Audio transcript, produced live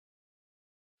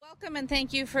Welcome and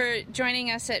thank you for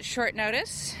joining us at short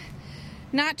notice.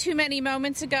 Not too many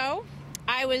moments ago,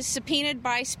 I was subpoenaed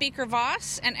by Speaker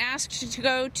Voss and asked to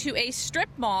go to a strip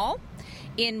mall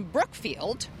in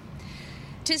Brookfield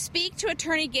to speak to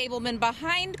Attorney Gableman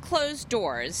behind closed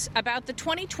doors about the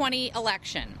 2020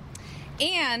 election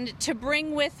and to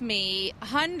bring with me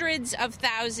hundreds of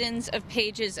thousands of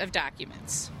pages of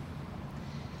documents.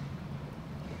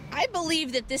 I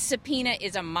believe that this subpoena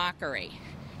is a mockery.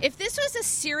 If this was a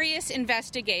serious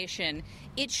investigation,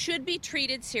 it should be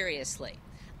treated seriously.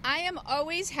 I am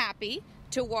always happy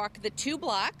to walk the 2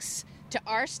 blocks to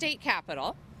our state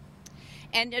capitol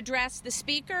and address the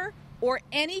speaker or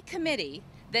any committee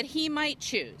that he might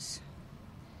choose.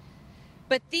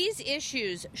 But these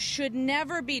issues should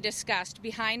never be discussed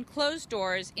behind closed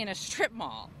doors in a strip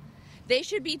mall. They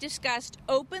should be discussed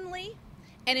openly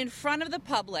and in front of the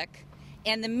public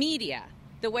and the media,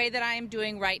 the way that I am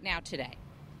doing right now today.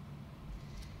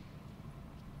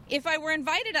 If I were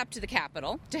invited up to the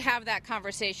Capitol to have that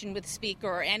conversation with the Speaker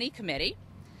or any committee,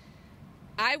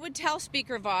 I would tell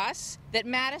Speaker Voss that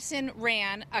Madison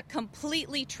ran a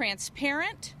completely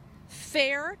transparent,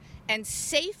 fair, and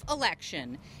safe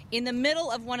election in the middle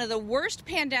of one of the worst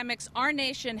pandemics our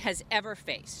nation has ever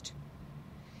faced.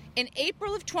 In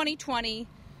April of 2020,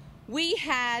 we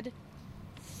had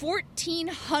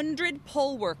 1,400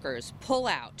 poll workers pull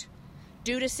out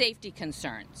due to safety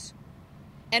concerns.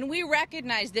 And we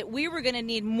recognized that we were going to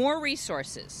need more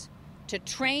resources to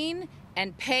train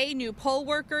and pay new poll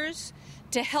workers,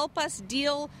 to help us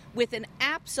deal with an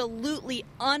absolutely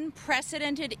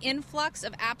unprecedented influx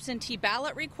of absentee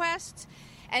ballot requests,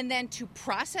 and then to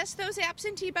process those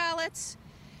absentee ballots,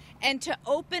 and to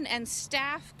open and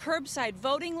staff curbside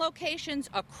voting locations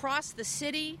across the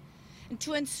city, and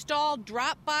to install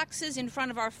drop boxes in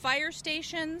front of our fire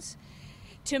stations,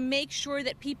 to make sure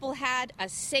that people had a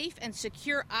safe and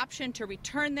secure option to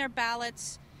return their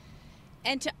ballots,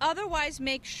 and to otherwise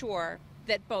make sure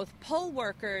that both poll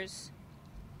workers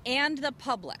and the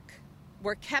public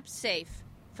were kept safe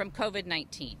from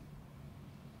COVID-19.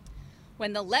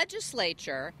 When the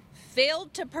legislature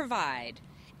failed to provide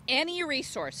any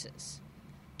resources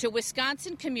to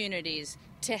Wisconsin communities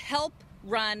to help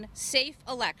run safe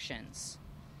elections,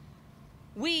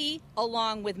 we,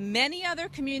 along with many other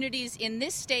communities in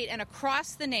this state and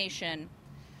across the nation,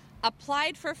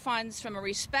 applied for funds from a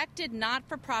respected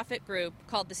not-for-profit group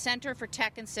called the Center for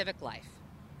Tech and Civic Life.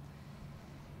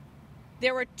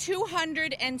 There were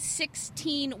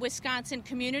 216 Wisconsin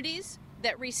communities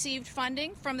that received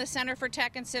funding from the Center for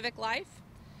Tech and Civic Life.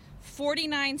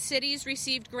 49 cities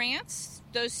received grants.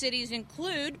 Those cities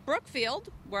include Brookfield,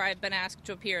 where I've been asked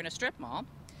to appear in a strip mall,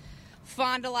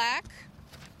 Fond du Lac,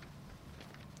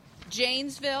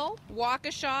 Janesville,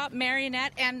 Waukesha,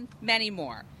 Marionette, and many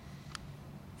more.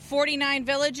 49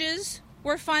 villages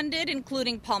were funded,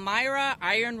 including Palmyra,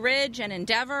 Iron Ridge, and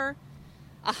Endeavor.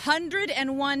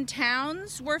 101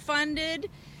 towns were funded,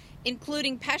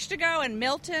 including Peshtigo and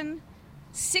Milton.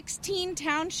 16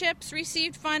 townships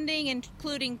received funding,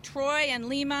 including Troy and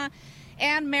Lima,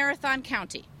 and Marathon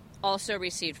County also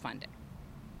received funding.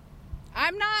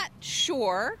 I'm not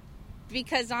sure,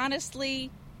 because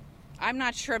honestly, I'm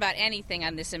not sure about anything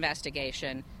on this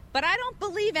investigation, but I don't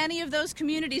believe any of those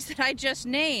communities that I just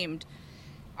named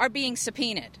are being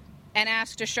subpoenaed and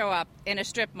asked to show up in a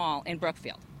strip mall in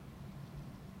Brookfield.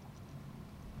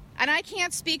 And I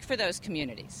can't speak for those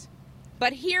communities,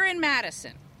 but here in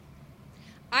Madison,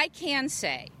 I can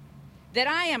say that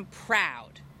I am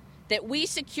proud that we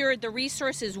secured the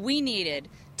resources we needed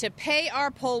to pay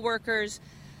our poll workers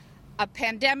a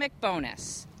pandemic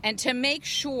bonus and to make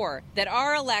sure that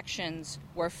our elections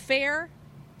were fair,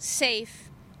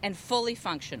 safe, and fully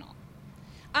functional.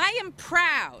 I am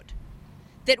proud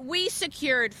that we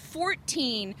secured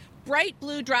 14 bright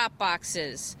blue drop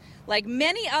boxes like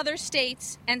many other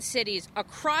states and cities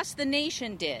across the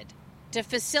nation did to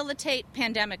facilitate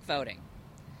pandemic voting.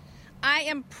 I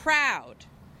am proud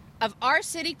of our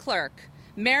city clerk,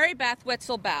 Mary Beth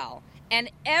Witzel-Bell, and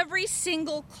every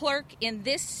single clerk in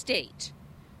this state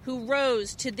who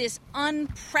rose to this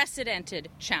unprecedented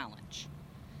challenge.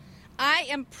 I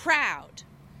am proud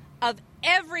of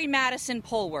every Madison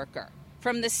poll worker,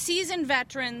 from the seasoned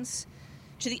veterans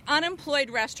to the unemployed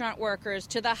restaurant workers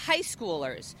to the high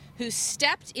schoolers who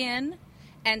stepped in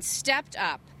and stepped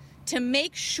up to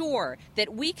make sure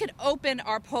that we could open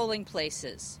our polling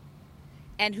places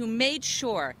and who made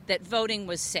sure that voting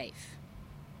was safe.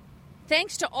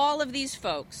 Thanks to all of these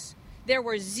folks, there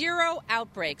were 0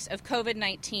 outbreaks of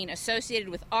COVID-19 associated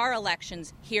with our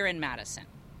elections here in Madison.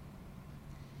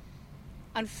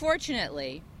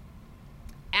 Unfortunately,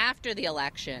 after the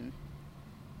election,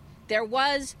 there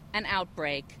was an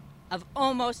outbreak of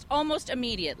almost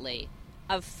immediately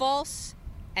of false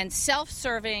and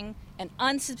self-serving and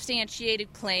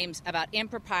unsubstantiated claims about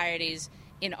improprieties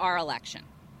in our election.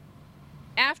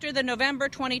 After the November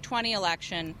 2020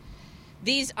 election,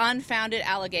 these unfounded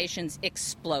allegations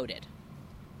exploded.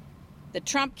 The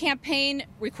Trump campaign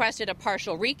requested a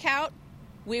partial recount.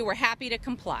 We were happy to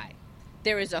comply.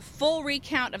 There is a full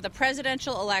recount of the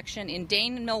presidential election in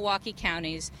Dane and Milwaukee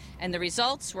counties, and the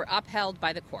results were upheld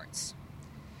by the courts.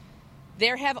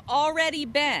 There have already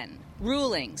been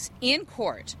rulings in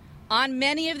court on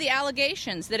many of the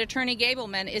allegations that Attorney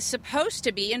Gableman is supposed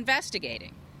to be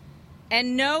investigating,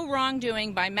 and no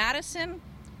wrongdoing by Madison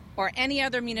or any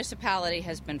other municipality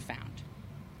has been found.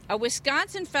 A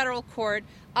Wisconsin federal court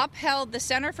upheld the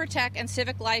Center for Tech and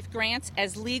Civic Life grants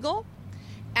as legal,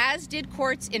 as did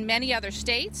courts in many other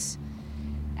states.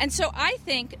 And so I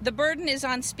think the burden is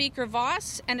on Speaker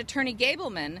Voss and Attorney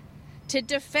Gableman to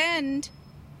defend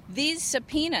these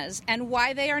subpoenas and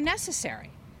why they are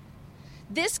necessary.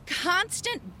 This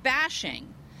constant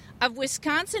bashing of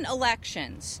Wisconsin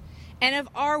elections and of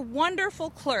our wonderful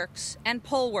clerks and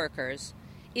poll workers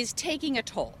is taking a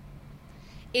toll.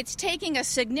 It's taking a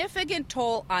significant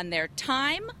toll on their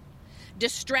time,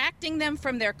 distracting them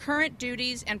from their current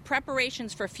duties and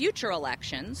preparations for future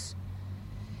elections.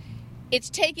 It's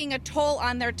taking a toll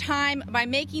on their time by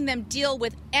making them deal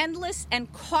with endless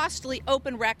and costly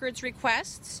open records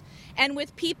requests and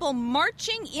with people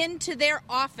marching into their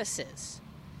offices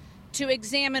to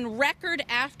examine record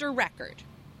after record.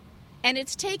 And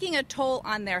it's taking a toll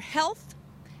on their health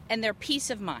and their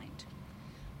peace of mind.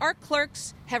 Our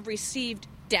clerks have received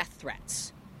death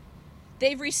threats.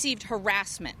 They've received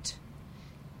harassment.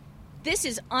 This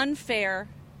is unfair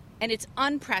and it's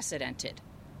unprecedented.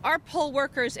 Our poll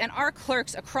workers and our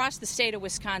clerks across the state of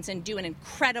Wisconsin do an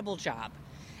incredible job,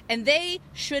 and they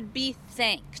should be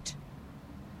thanked,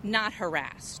 not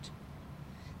harassed.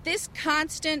 This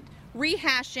constant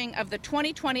rehashing of the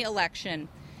 2020 election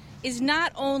is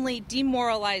not only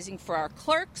demoralizing for our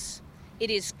clerks, it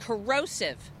is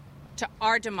corrosive to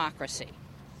our democracy.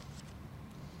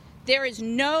 There is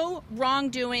no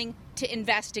wrongdoing to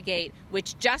investigate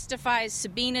which justifies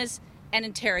subpoenas and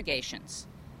interrogations.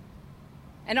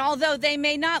 And although they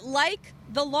may not like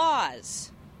the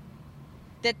laws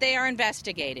that they are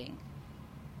investigating,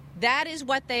 that is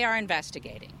what they are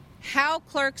investigating. How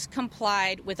clerks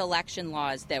complied with election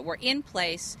laws that were in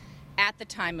place at the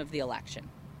time of the election.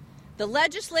 The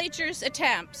legislature's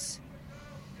attempts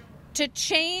to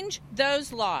change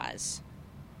those laws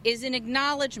is an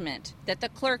acknowledgement that the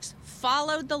clerks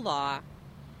followed the law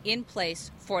in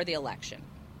place for the election.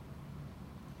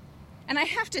 And I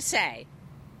have to say,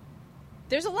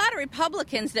 there's a lot of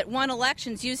Republicans that won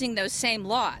elections using those same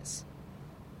laws.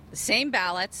 The same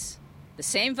ballots, the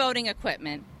same voting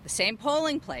equipment, the same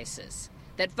polling places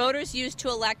that voters used to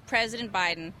elect President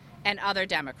Biden and other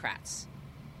Democrats.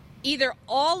 Either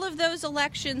all of those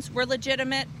elections were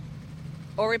legitimate,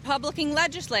 or Republican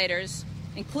legislators,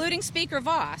 including Speaker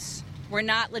Voss, were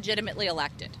not legitimately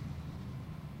elected.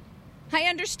 I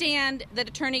understand that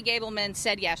Attorney Gableman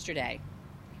said yesterday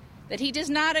that he does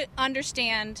not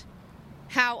understand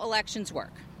how elections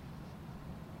work.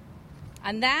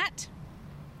 On that,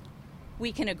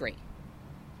 we can agree.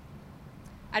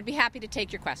 I'd be happy to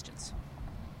take your questions.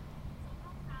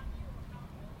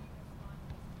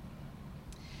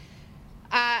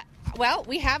 Well,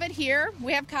 we have it here.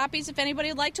 We have copies if anybody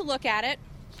would like to look at it.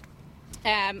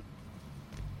 I'm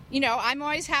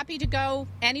always happy to go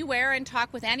anywhere and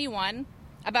talk with anyone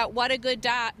about what a good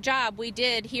job we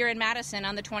did here in Madison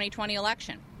on the 2020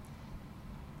 election.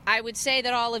 I would say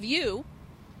that all of you,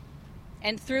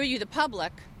 and through you the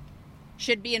public,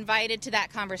 should be invited to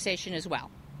that conversation as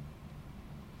well.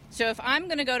 So if I'm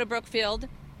going to go to Brookfield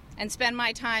and spend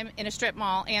my time in a strip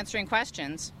mall answering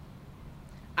questions,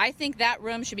 I think that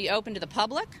room should be open to the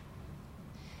public,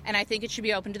 and I think it should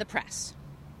be open to the press.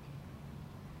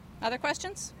 Other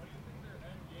questions? What do you think their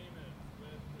end game is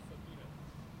with the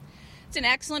subpoenas? It's an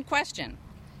excellent question.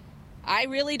 I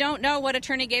really don't know what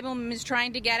Attorney Gableman is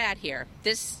trying to get at here.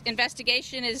 This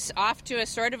investigation is off to a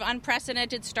sort of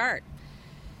unprecedented start.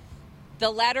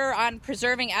 The letter on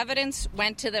preserving evidence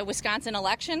went to the Wisconsin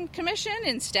Election Commission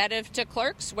instead of to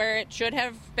clerks, where it should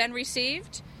have been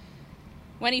received.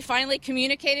 When he finally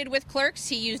communicated with clerks,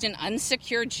 he used an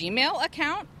unsecured Gmail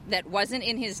account that wasn't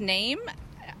in his name,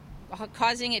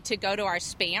 causing it to go to our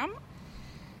spam.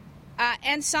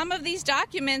 And some of these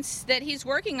documents that he's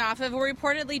working off of were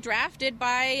reportedly drafted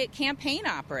by campaign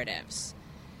operatives.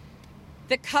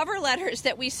 The cover letters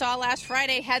that we saw last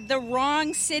Friday had the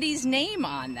wrong city's name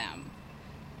on them.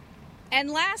 And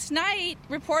last night,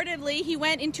 reportedly, he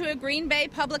went into a Green Bay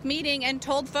public meeting and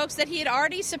told folks that he had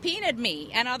already subpoenaed me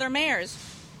and other mayors.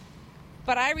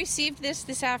 But I received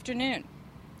this afternoon.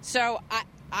 So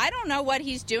I don't know what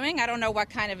he's doing. I don't know what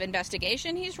kind of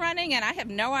investigation he's running, and I have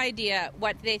no idea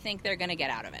what they think they're going to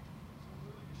get out of it.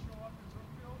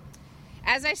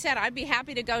 As I said, I'd be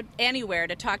happy to go anywhere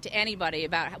to talk to anybody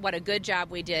about what a good job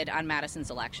we did on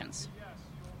Madison's elections.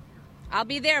 I'll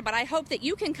be there, but I hope that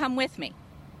you can come with me.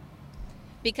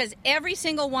 Because every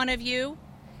single one of you,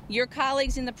 your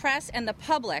colleagues in the press and the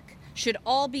public, should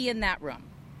all be in that room.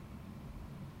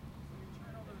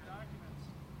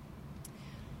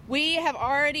 We have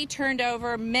already turned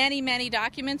over many, many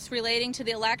documents relating to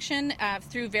the election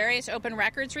through various open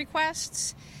records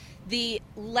requests. The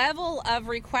level of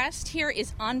request here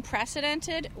is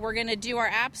unprecedented. We're going to do our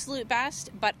absolute best,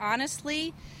 but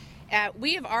honestly,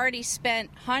 we have already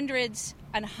spent hundreds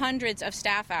and hundreds of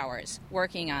staff hours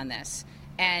working on this.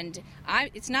 And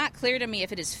it's not clear to me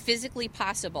if it is physically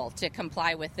possible to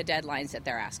comply with the deadlines that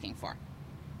they're asking for.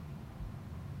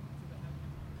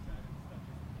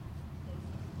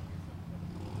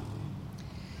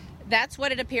 That's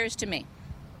what it appears to me.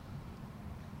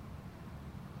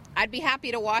 I'd be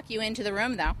happy to walk you into the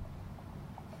room, though.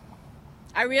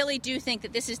 I really do think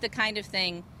that this is the kind of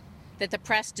thing that the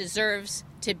press deserves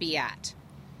to be at.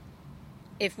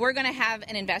 If we're going to have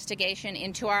an investigation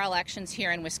into our elections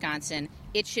here in Wisconsin,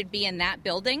 it should be in that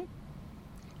building,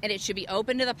 and it should be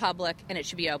open to the public, and it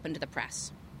should be open to the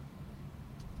press.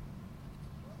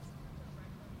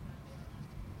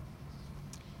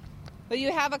 Well,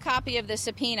 you have a copy of the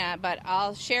subpoena, but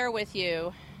I'll share with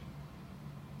you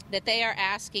that they are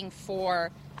asking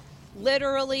for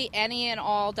literally any and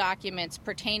all documents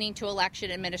pertaining to election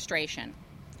administration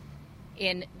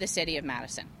in the city of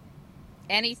Madison.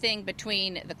 Anything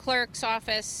between the clerk's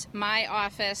office, my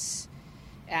office,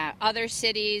 other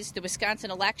cities, the Wisconsin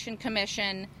Election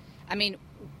Commission. I mean,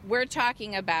 we're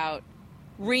talking about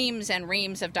reams and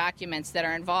reams of documents that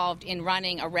are involved in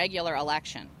running a regular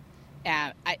election.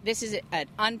 This is an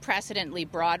unprecedentedly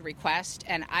broad request,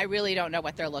 and I really don't know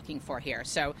what they're looking for here.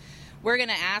 So we're going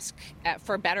to ask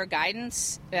for better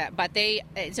guidance, but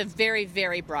it's a very,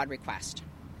 very broad request.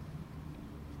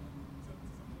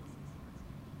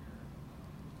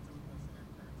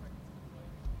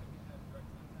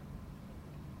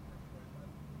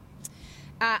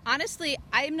 Honestly,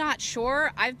 I'm not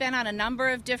sure. I've been on a number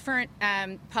of different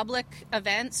public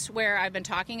events where I've been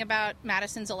talking about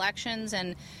Madison's elections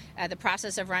and the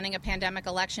process of running a pandemic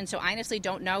election. So I honestly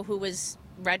don't know who was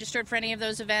registered for any of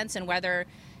those events and whether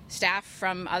staff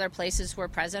from other places were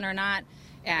present or not.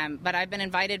 But I've been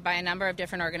invited by a number of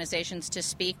different organizations to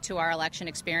speak to our election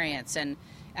experience. And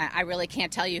I really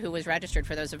can't tell you who was registered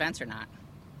for those events or not.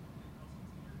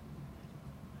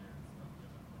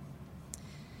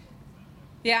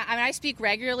 Yeah, I mean, I speak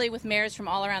regularly with mayors from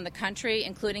all around the country,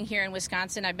 including here in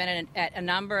Wisconsin. I've been at a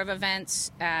number of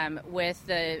events with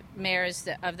the mayors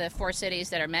of the four cities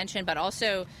that are mentioned, but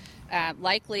also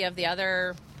likely of the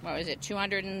other,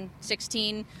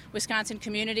 216 Wisconsin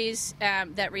communities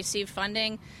that receive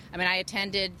funding. I mean, I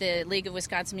attended the League of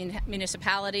Wisconsin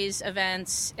Municipalities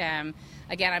events. Again,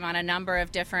 I'm on a number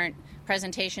of different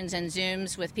presentations and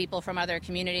Zooms with people from other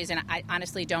communities, and I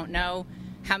honestly don't know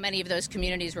how many of those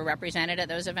communities were represented at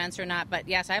those events or not. But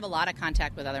yes, I have a lot of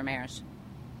contact with other mayors.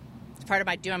 It's part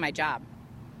of doing my job.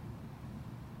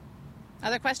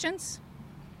 Other questions?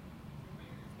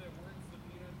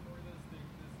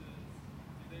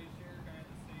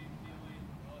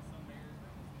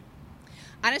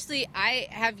 Honestly, I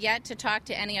have yet to talk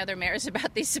to any other mayors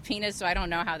about these subpoenas, so I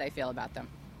don't know how they feel about them.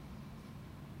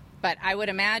 But I would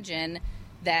imagine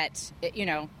that,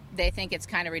 they think it's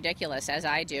kind of ridiculous, as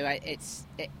I do.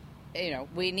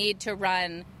 We need to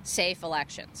run safe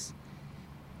elections.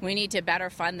 We need to better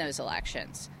fund those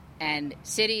elections. And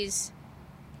cities,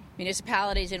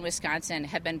 municipalities in Wisconsin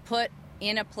have been put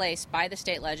in a place by the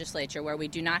state legislature where we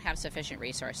do not have sufficient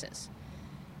resources.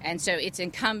 And so it's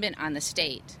incumbent on the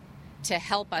state to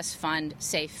help us fund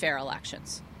safe, fair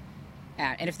elections.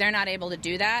 And if they're not able to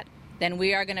do that, then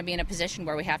we are going to be in a position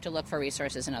where we have to look for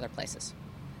resources in other places.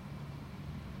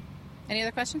 Any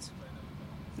other questions?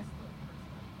 No.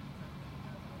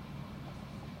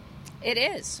 It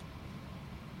is.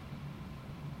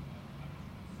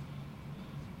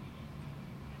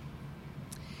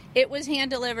 It was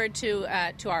hand-delivered to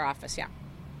our office, yeah.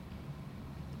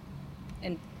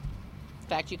 In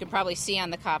fact, you can probably see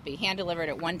on the copy, hand-delivered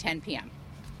at 1:10 p.m.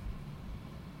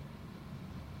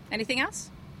 Anything else?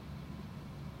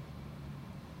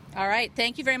 All right.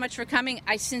 Thank you very much for coming.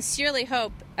 I sincerely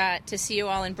hope to see you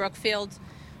all in Brookfield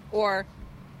or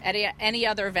at any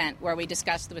other event where we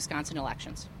discuss the Wisconsin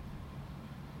elections.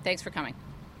 Thanks for coming.